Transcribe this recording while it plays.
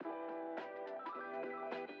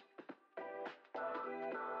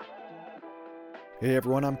Hey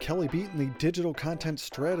everyone, I'm Kelly Beaton, the digital content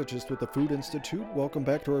strategist with the Food Institute. Welcome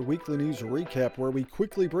back to our weekly news recap where we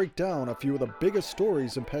quickly break down a few of the biggest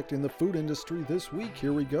stories impacting the food industry this week.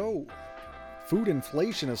 Here we go. Food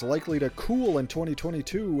inflation is likely to cool in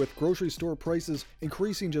 2022, with grocery store prices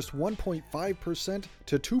increasing just 1.5%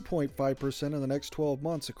 to 2.5% in the next 12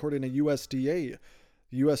 months, according to USDA.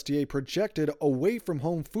 The USDA projected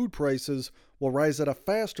away-from-home food prices will rise at a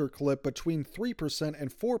faster clip between 3%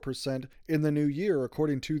 and 4% in the new year,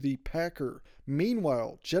 according to the Packer.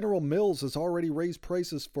 Meanwhile, General Mills has already raised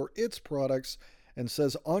prices for its products and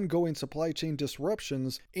says ongoing supply chain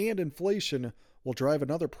disruptions and inflation will drive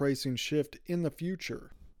another pricing shift in the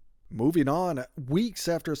future. Moving on, weeks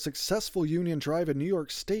after a successful union drive in New York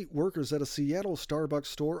State, workers at a Seattle Starbucks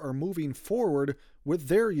store are moving forward with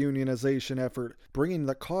their unionization effort, bringing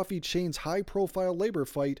the coffee chain's high-profile labor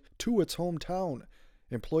fight to its hometown.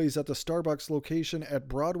 Employees at the Starbucks location at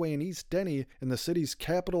Broadway and East Denny in the city's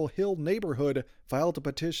Capitol Hill neighborhood filed a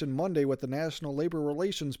petition Monday with the National Labor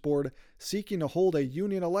Relations Board seeking to hold a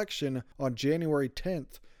union election on January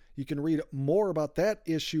 10th. You can read more about that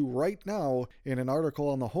issue right now in an article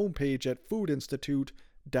on the homepage at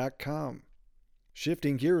foodinstitute.com.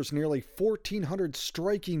 Shifting gears, nearly 1,400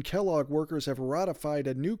 striking Kellogg workers have ratified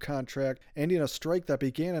a new contract ending a strike that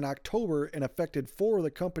began in October and affected 4 of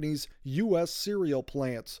the company's U.S. cereal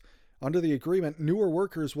plants. Under the agreement, newer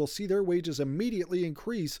workers will see their wages immediately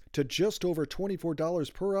increase to just over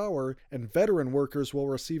 $24 per hour, and veteran workers will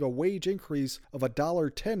receive a wage increase of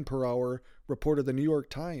 $1.10 per hour, reported the New York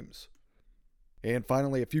Times. And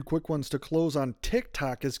finally, a few quick ones to close on.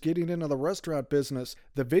 TikTok is getting into the restaurant business.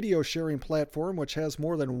 The video sharing platform, which has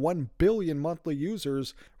more than 1 billion monthly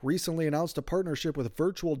users, recently announced a partnership with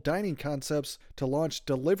Virtual Dining Concepts to launch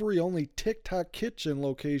delivery-only TikTok kitchen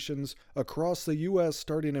locations across the U.S.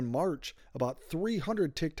 starting in March. About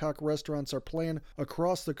 300 TikTok restaurants are planned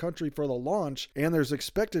across the country for the launch, and there's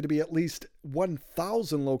expected to be at least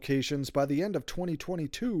 1,000 locations by the end of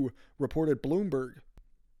 2022, reported Bloomberg.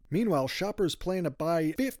 Meanwhile, shoppers plan to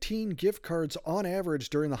buy 15 gift cards on average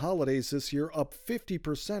during the holidays this year, up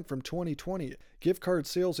 50% from 2020. Gift card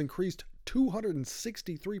sales increased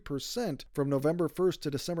 263% from November 1st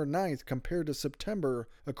to December 9th compared to September,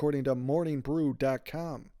 according to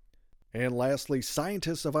morningbrew.com. And lastly,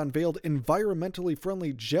 scientists have unveiled environmentally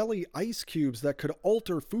friendly jelly ice cubes that could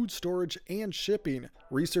alter food storage and shipping.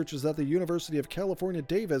 Researchers at the University of California,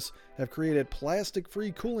 Davis have created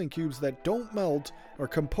plastic-free cooling cubes that don't melt, are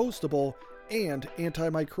compostable, and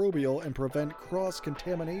antimicrobial and prevent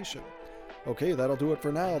cross-contamination. Okay, that'll do it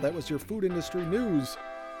for now. That was your food industry news.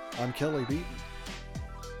 I'm Kelly Beaton.